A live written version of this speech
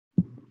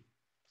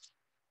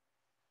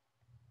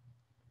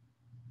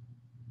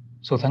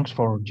So thanks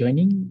for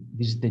joining.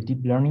 This is the Deep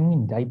Learning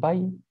in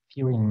DIPY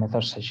Theory and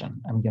Method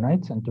session. I'm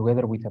Haitz, and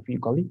together with a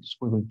few colleagues,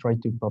 we will try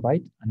to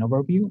provide an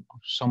overview of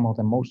some of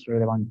the most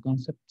relevant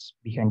concepts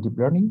behind deep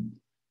learning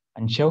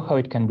and show how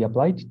it can be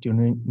applied to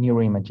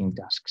neuroimaging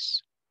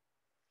tasks.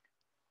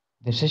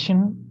 The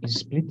session is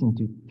split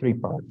into 3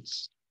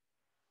 parts.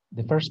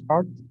 The first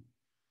part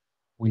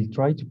will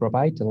try to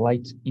provide a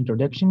light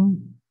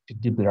introduction to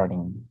deep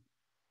learning.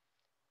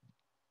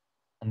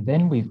 And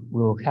then we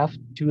will have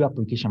 2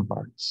 application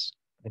parts.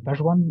 The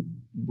first one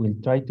will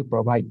try to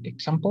provide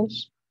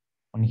examples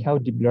on how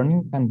deep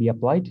learning can be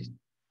applied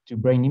to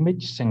brain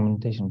image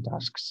segmentation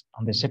tasks.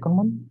 And the second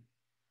one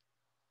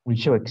will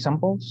show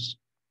examples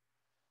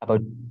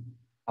about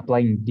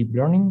applying deep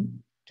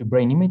learning to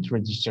brain image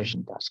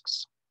registration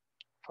tasks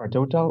for a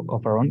total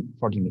of around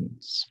 40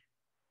 minutes.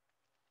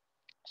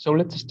 So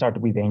let's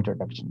start with the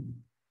introduction.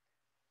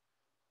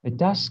 The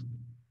task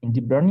in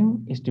deep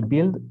learning is to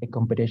build a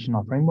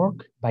computational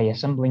framework by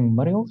assembling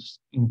modules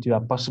into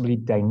a possibly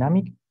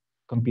dynamic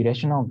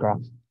computational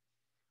graph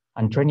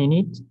and training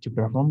it to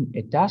perform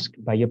a task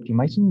by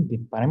optimizing the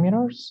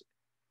parameters,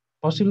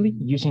 possibly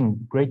using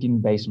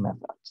gradient-based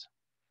methods.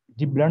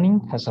 Deep learning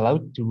has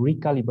allowed to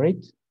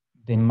recalibrate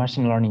the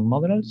machine learning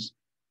models,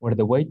 where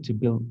the way to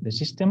build the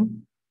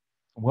system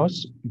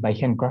was by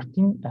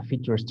handcrafting a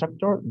feature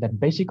structure that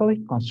basically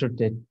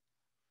constructed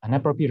an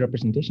appropriate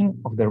representation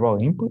of the raw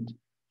input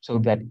so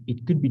that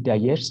it could be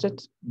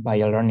digested by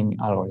a learning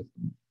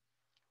algorithm.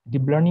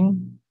 Deep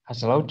learning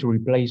has allowed to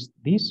replace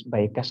this by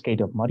a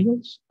cascade of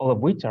modules, all of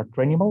which are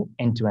trainable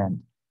end-to-end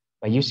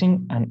by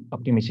using an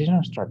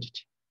optimization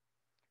strategy.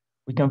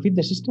 We can feed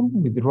the system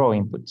with raw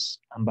inputs,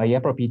 and by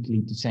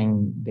appropriately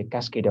designing the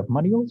cascade of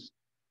modules,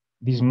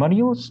 these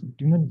modules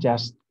do not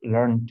just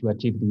learn to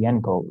achieve the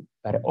end goal,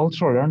 but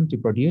also learn to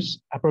produce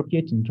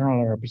appropriate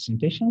internal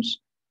representations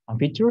and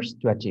features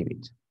to achieve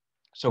it.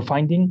 So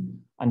finding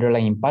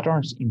underlying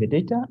patterns in the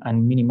data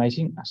and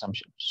minimizing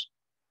assumptions.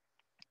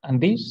 And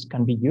this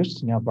can be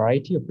used in a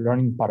variety of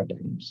learning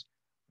paradigms,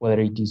 whether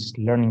it is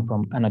learning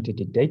from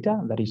annotated data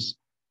that is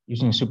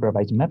using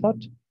supervised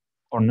method,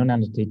 or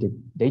non-annotated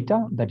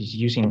data that is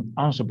using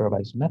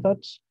unsupervised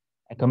methods,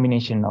 a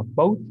combination of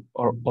both,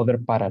 or other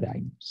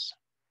paradigms.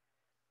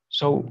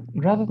 So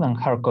rather than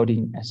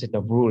hard-coding a set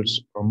of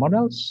rules or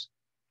models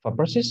for a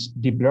process,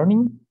 deep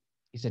learning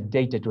is a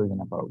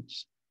data-driven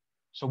approach.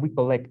 So we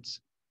collect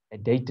a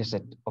data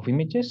set of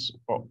images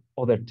or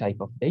other type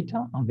of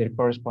data and their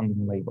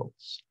corresponding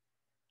labels.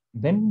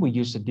 Then we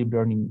use a deep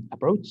learning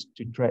approach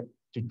to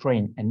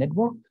train a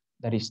network,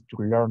 that is to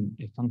learn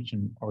a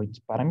function or its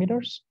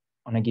parameters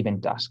on a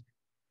given task.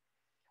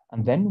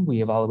 And then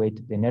we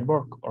evaluate the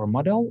network or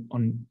model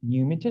on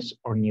new images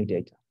or new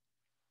data.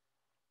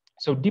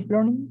 So deep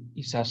learning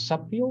is a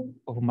subfield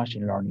of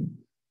machine learning.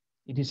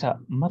 It is a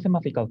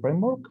mathematical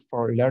framework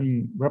for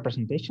learning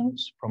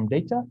representations from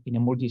data in a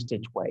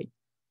multi-stage way.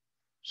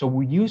 So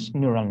we use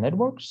neural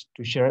networks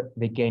to share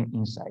the gain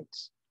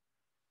insights.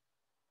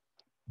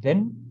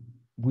 Then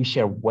we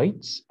share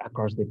weights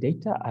across the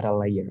data at a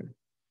layer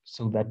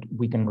so that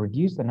we can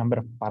reduce the number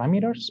of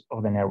parameters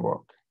of the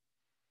network.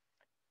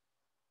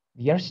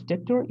 The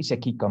architecture is a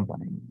key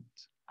component.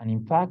 And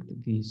in fact,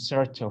 the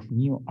search of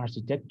new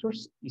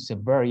architectures is a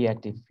very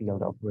active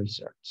field of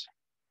research.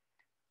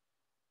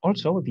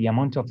 Also, the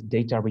amount of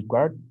data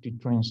required to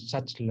train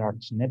such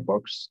large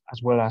networks,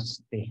 as well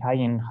as the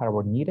high-end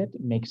hardware needed,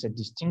 makes a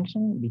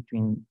distinction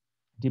between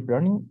deep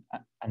learning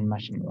and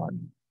machine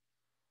learning.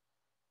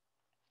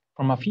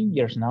 From a few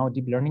years now,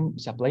 deep learning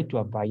is applied to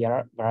a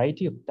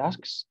variety of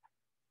tasks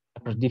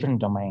across different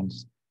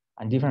domains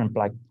and different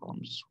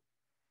platforms.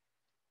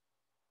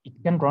 It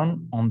can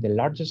run on the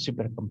largest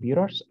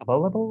supercomputers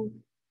available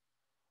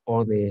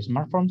or the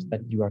smartphones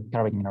that you are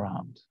carrying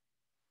around.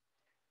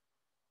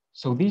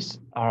 So these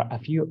are a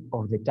few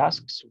of the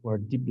tasks where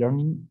deep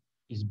learning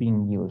is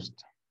being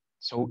used.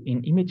 So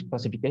in image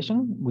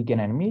classification, we get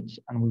an image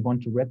and we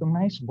want to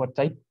recognize what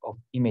type of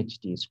image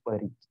it is,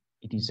 whether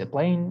it is a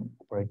plane,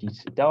 whether it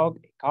is a dog,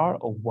 a car,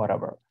 or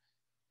whatever.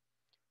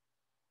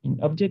 In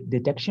object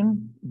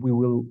detection, we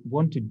will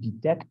want to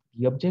detect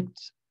the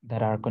objects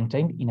that are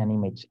contained in an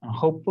image and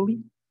hopefully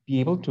be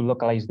able to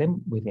localize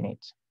them within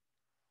it.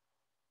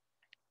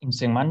 In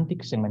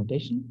semantic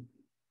segmentation,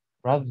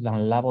 rather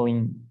than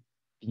labeling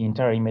the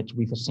entire image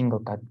with a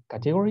single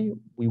category,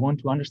 we want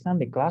to understand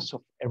the class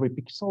of every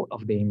pixel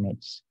of the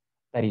image.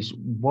 That is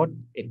what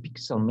a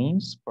pixel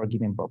means for a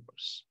given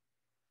purpose.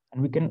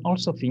 And we can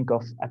also think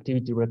of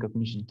activity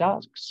recognition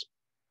tasks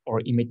or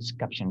image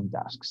captioning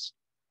tasks.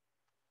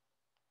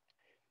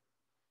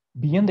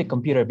 Beyond the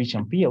computer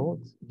vision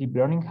field, deep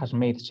learning has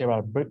made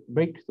several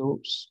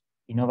breakthroughs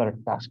in other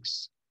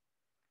tasks,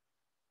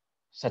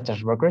 such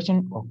as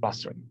regression or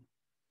clustering.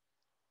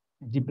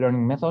 Deep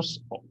learning methods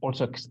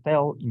also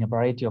excel in a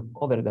variety of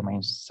other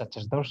domains, such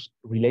as those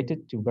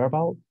related to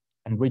verbal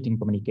and written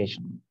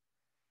communication,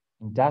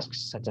 in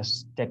tasks such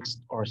as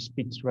text or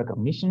speech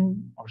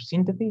recognition or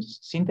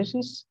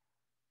synthesis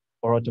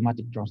or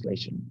automatic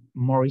translation.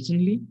 More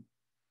recently,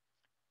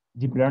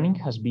 Deep learning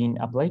has been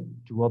applied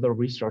to other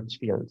research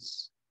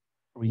fields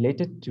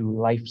related to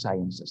life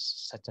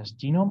sciences, such as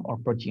genome or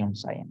proteome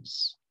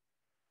science.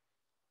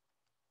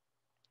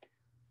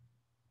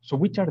 So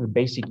which are the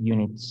basic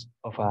units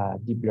of a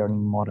deep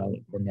learning model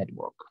or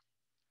network?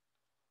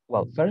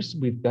 Well, first,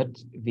 we've got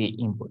the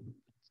input.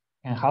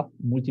 It can have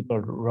multiple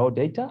raw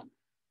data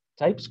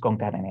types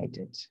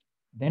concatenated.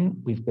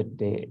 Then we've got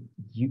the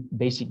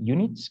basic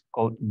units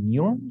called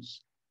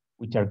neurons,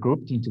 which are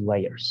grouped into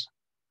layers.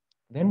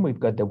 Then we've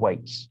got the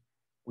weights,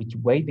 which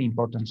weigh the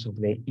importance of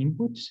the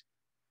inputs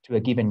to a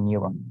given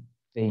neuron.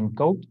 They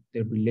encode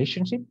the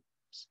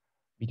relationships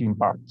between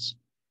parts.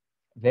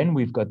 Then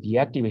we've got the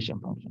activation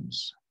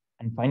functions.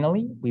 And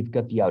finally, we've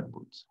got the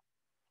outputs.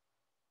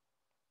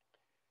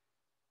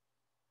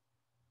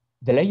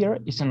 The layer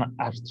is an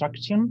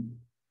abstraction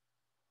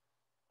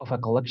of a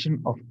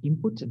collection of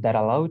inputs that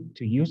allow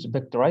to use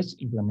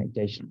vectorized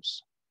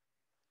implementations,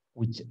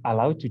 which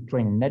allow to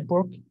train a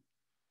network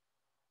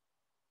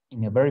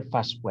in a very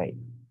fast way.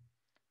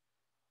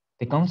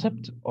 The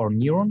concept or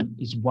neuron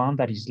is one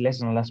that is less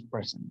and less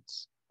present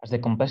as the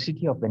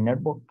complexity of the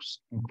networks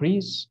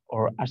increase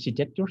or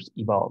architectures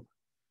evolve.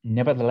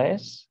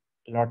 Nevertheless,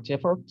 large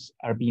efforts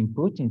are being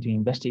put into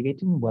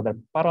investigating whether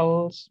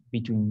parallels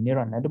between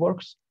neural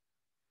networks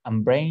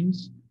and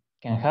brains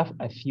can have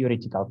a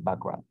theoretical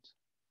background.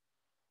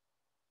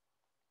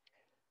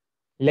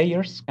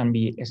 Layers can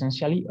be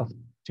essentially of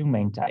two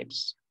main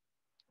types.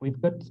 We've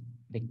got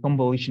the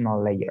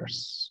convolutional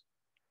layers,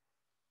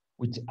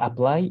 which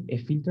apply a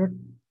filter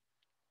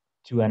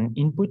to an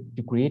input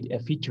to create a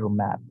feature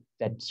map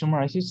that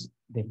summarizes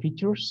the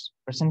features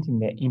present in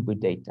the input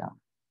data.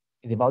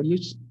 The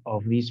values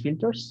of these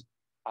filters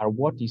are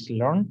what is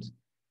learned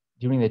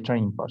during the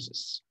training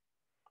process.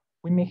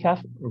 We may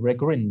have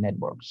recurrent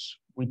networks,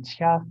 which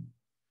have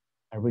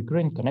a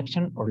recurrent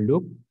connection or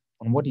loop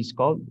on what is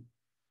called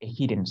a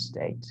hidden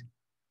state.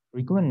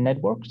 Recurrent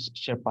networks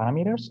share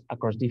parameters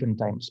across different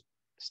time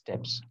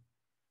steps,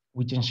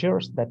 which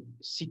ensures that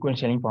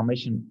sequential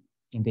information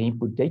in the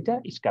input data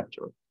is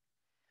captured.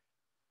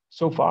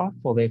 So far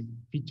for the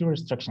feature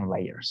extraction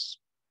layers.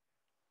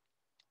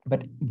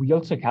 But we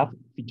also have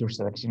feature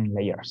selection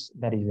layers,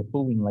 that is the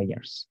pooling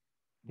layers.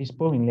 These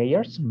pooling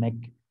layers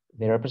make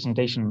the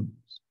representation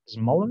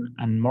smaller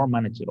and more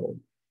manageable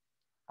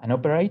and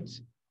operate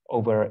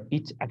over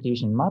each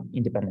activation map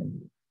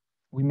independently.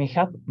 We may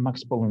have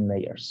max pooling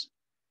layers.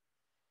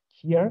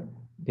 Here,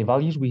 the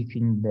values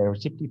within the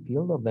receptive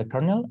field of the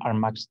kernel are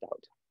maxed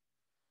out.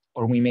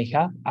 Or we may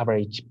have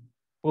average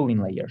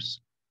pooling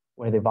layers,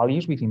 where the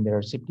values within the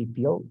receptive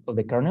field of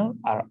the kernel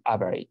are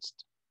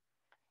averaged.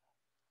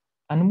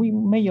 And we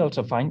may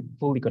also find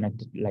fully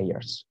connected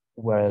layers,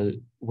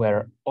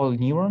 where all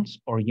neurons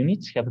or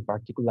units have a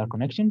particular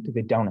connection to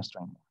the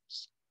downstream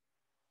ones.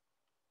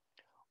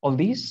 All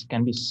these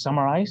can be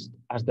summarized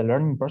as the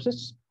learning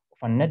process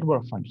of a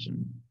network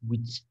function,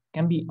 which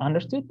can be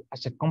understood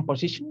as a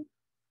composition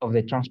of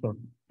the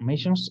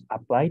transformations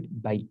applied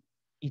by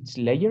each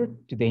layer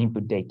to the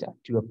input data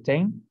to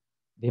obtain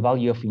the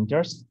value of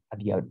interest at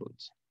the output.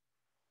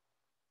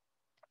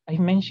 I've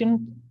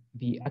mentioned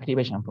the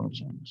activation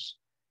functions.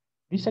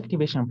 These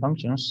activation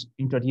functions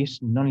introduce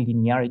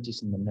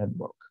non-linearities in the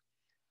network.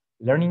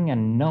 Learning a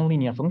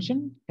nonlinear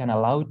function can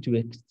allow to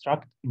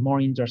extract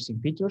more interesting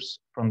features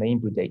from the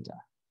input data.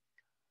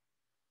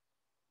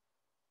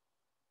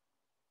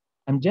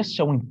 I'm just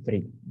showing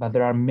 3, but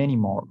there are many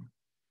more.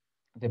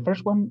 The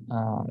first one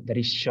that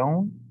is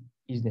shown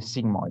is the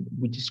sigmoid,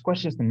 which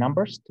squashes the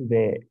numbers to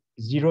the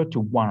 0 to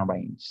 1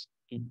 range.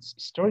 It's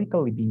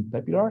historically been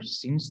popular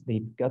since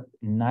they've got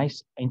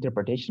nice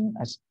interpretation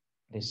as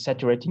the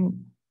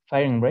saturating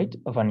firing rate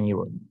of a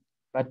neuron,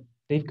 but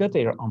they've got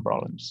their own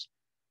problems.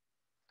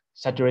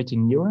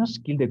 Saturating neurons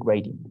kill the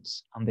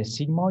gradients, and the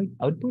sigmoid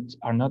outputs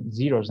are not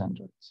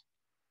zero-centered.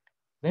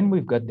 Then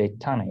we've got the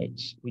tanh,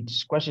 which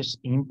squashes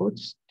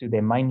inputs to the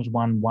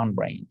 -1, 1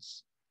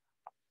 range,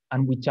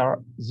 and which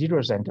are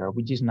zero-centered,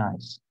 which is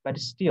nice, but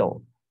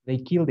still, they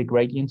kill the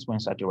gradients when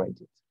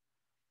saturated.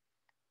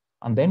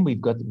 And then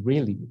we've got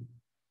really,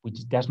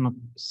 which does not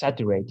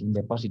saturate in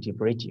the positive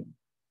region.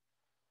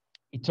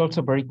 It's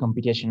also very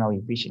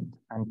computationally efficient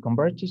and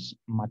converges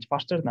much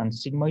faster than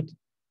sigmoid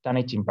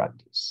tanh in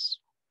practice.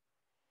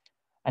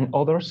 And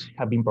others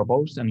have been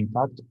proposed and in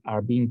fact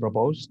are being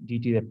proposed due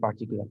to their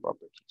particular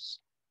properties.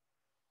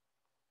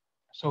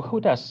 So how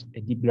does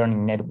a deep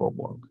learning network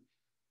work?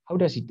 How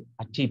does it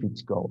achieve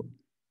its goal?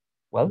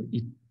 Well,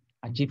 it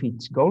achieves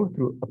its goal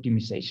through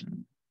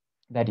optimization.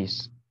 That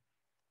is,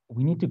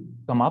 we need to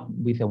come up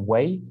with a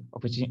way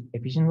of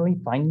efficiently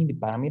finding the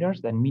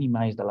parameters that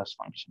minimize the loss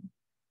function.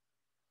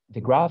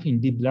 The graph in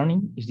deep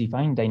learning is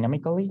defined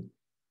dynamically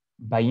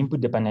by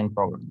input-dependent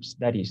programs.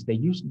 That is, they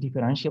use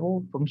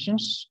differentiable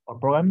functions or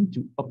programming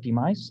to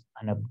optimize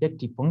an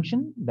objective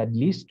function that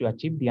leads to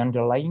achieve the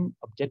underlying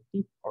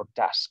objective or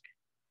task.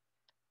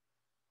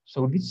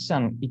 So this is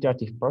an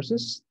iterative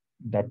process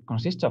that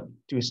consists of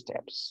 2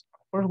 steps.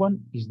 The first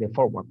one is the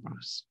forward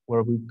pass,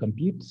 where we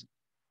compute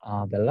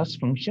the loss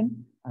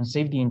function and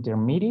save the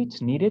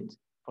intermediates needed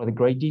for the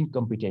gradient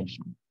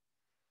computation.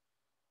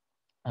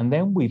 And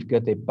then we've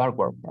got the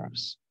backward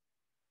pass,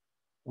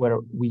 where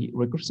we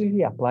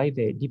recursively apply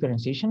the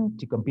differentiation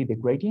to compute the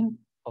gradient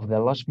of the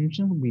loss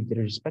function with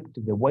respect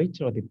to the weights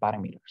of the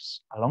parameters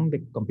along the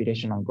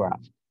computational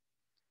graph.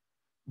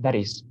 That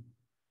is,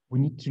 we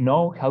need to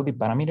know how the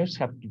parameters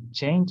have to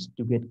change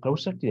to get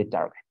closer to the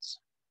targets.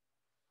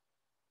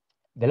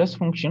 The loss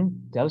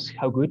function tells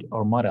how good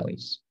our model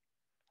is.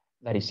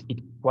 That is, it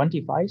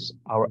quantifies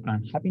our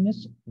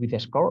unhappiness with a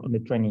score on the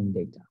training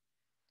data.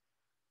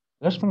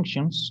 Loss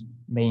functions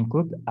may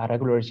include a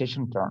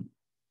regularization term.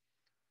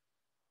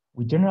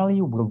 We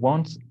generally will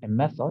want a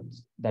method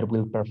that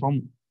will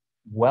perform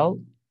well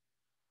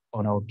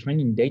on our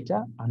training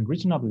data and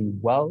reasonably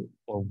well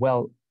or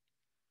well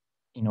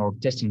in our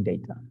testing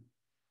data.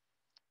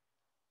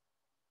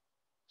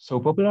 So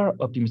popular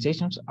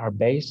optimizations are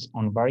based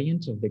on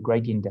variants of the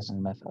gradient descent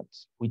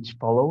methods, which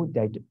follow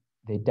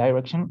the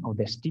direction of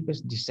the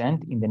steepest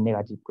descent in the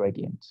negative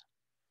gradient.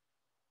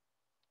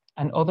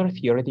 And other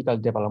theoretical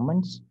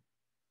developments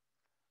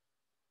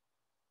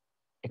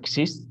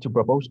exist to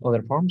propose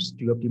other forms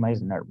to optimize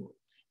the network.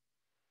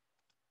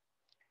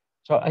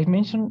 So I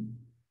mentioned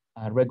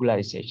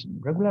regularization.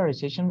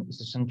 Regularization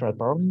is a central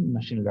problem in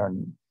machine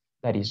learning.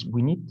 That is,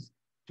 we need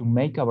to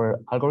make our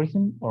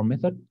algorithm or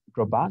method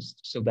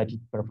robust so that it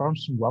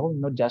performs well,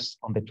 not just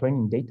on the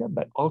training data,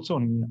 but also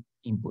on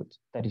input.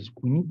 That is,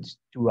 we need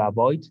to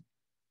avoid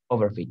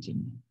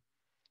overfitting.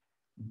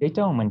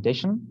 Data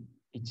augmentation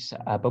is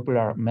a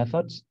popular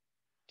method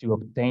to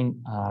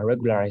obtain a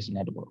regularized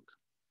network.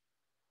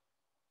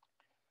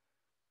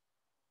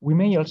 We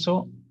may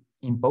also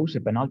impose a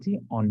penalty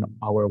on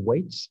our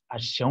weights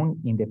as shown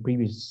in the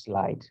previous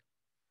slide.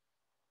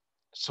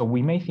 So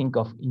we may think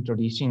of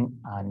introducing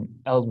an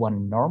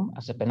L1 norm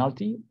as a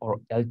penalty or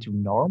L2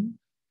 norm,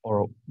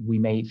 or we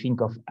may think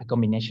of a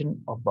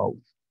combination of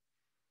both.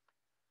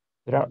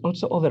 There are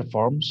also other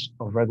forms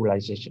of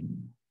regularization.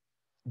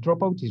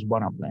 Dropout is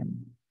one of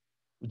them,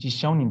 which is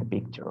shown in the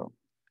picture.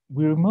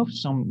 We remove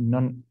some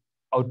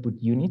non-output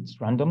units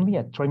randomly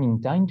at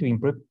training time to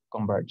improve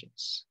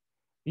convergence.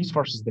 This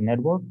forces the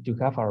network to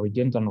have a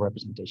redundant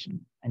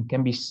representation and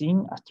can be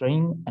seen as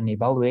training and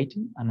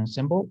evaluating an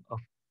ensemble of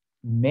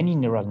many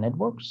neural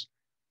networks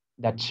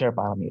that share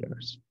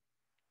parameters.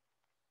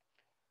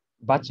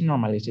 Batch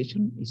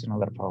normalization is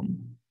another form.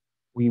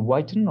 We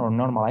whiten or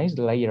normalize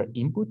the layer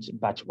inputs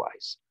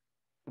batch-wise.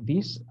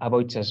 This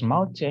avoids a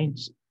small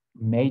change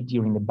made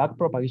during the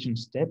backpropagation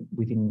step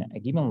within a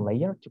given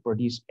layer to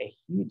produce a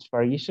huge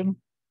variation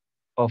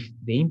of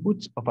the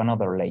inputs of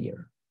another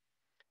layer.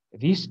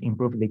 This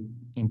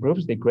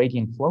improves the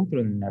gradient flow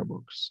through the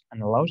networks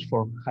and allows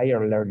for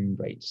higher learning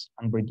rates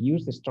and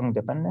reduce the strong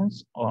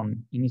dependence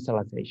on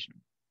initialization.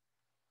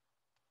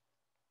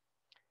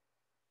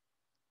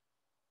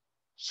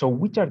 So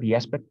which are the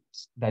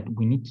aspects that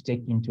we need to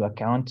take into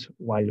account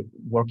while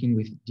working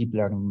with deep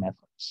learning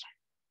methods?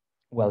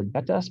 Well,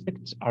 data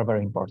aspects are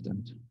very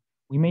important.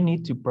 We may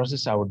need to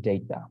process our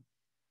data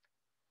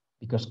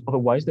because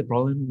otherwise the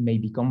problem may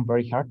become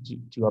very hard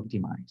to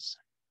optimize.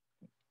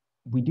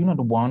 We do not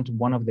want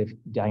one of the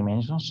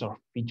dimensions or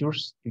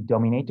features to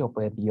dominate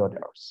over the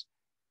others,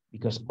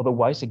 because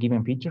otherwise a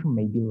given feature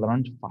may be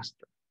learned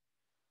faster.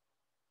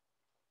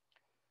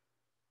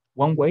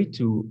 One way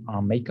to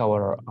make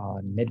our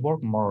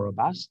network more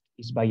robust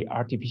is by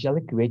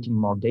artificially creating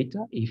more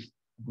data if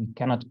we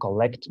cannot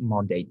collect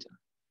more data.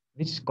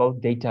 This is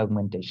called data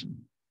augmentation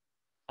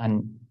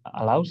and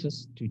allows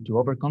us to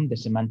overcome the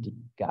semantic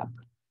gap.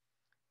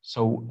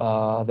 So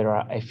there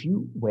are a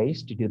few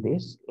ways to do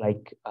this,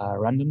 like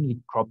randomly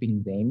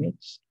cropping the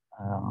image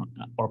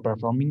or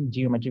performing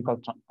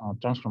geometrical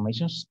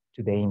transformations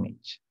to the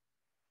image.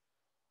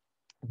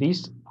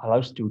 This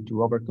allows to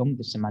overcome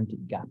the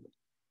semantic gap.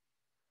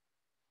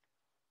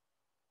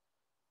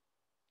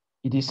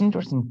 It is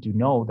interesting to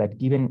know that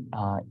given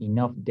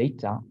enough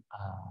data,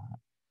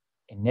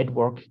 a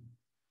network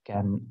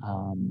can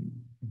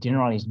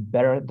generalize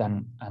better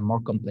than a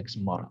more complex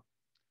model.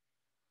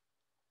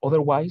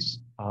 Otherwise,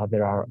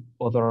 there are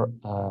other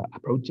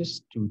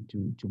approaches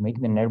to make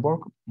the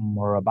network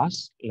more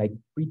robust, like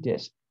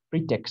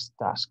pretext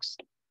tasks,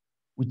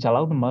 which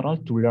allow the model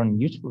to learn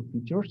useful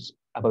features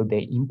about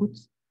the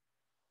inputs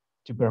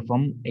to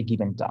perform a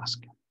given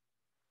task.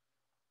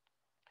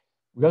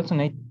 We also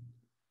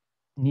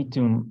need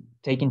to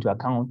take into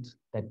account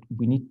that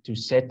we need to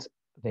set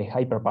the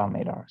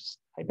hyperparameters.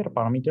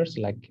 Hyperparameters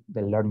like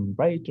the learning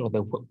rate or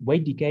the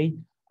weight decay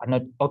are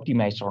not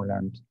optimized or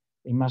learned.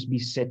 They must be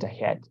set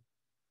ahead,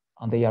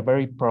 and they are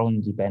very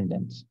prone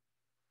dependent.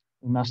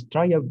 We must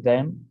try out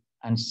them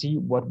and see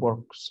what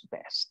works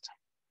best.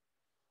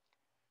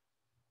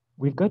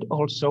 We've got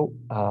also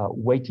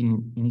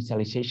weighting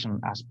initialization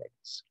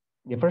aspects.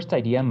 The first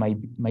idea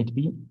might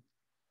be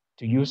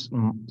to use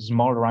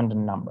small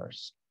random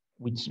numbers,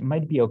 which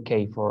might be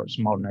okay for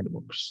small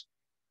networks.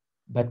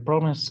 But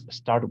problems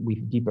start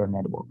with deeper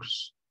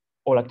networks.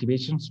 All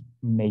activations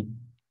may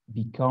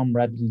become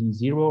rapidly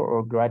zero,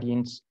 or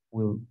gradients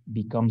will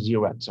become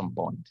zero at some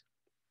point.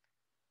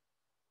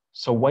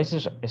 So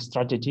wise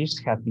strategies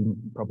have been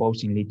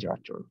proposed in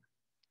literature.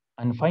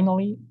 And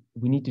finally,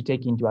 we need to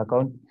take into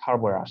account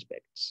hardware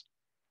aspects.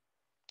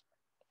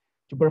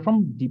 To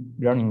perform deep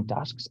learning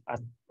tasks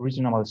at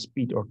reasonable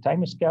speed or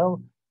time scale,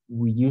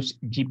 we use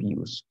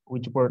GPUs,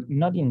 which were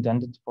not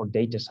intended for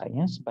data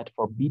science, but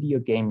for video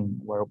gaming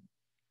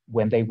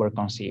when they were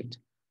conceived.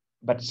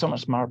 But some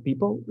smart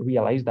people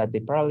realized that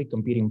the parallel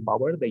computing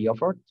power they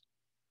offered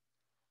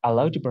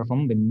allowed to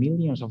perform the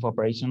millions of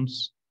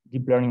operations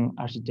deep learning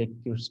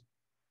architectures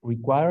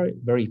require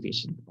very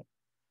efficiently.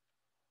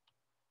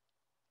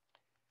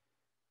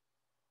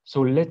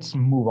 So let's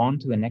move on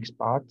to the next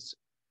part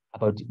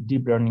about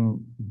deep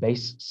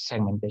learning-based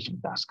segmentation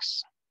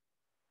tasks.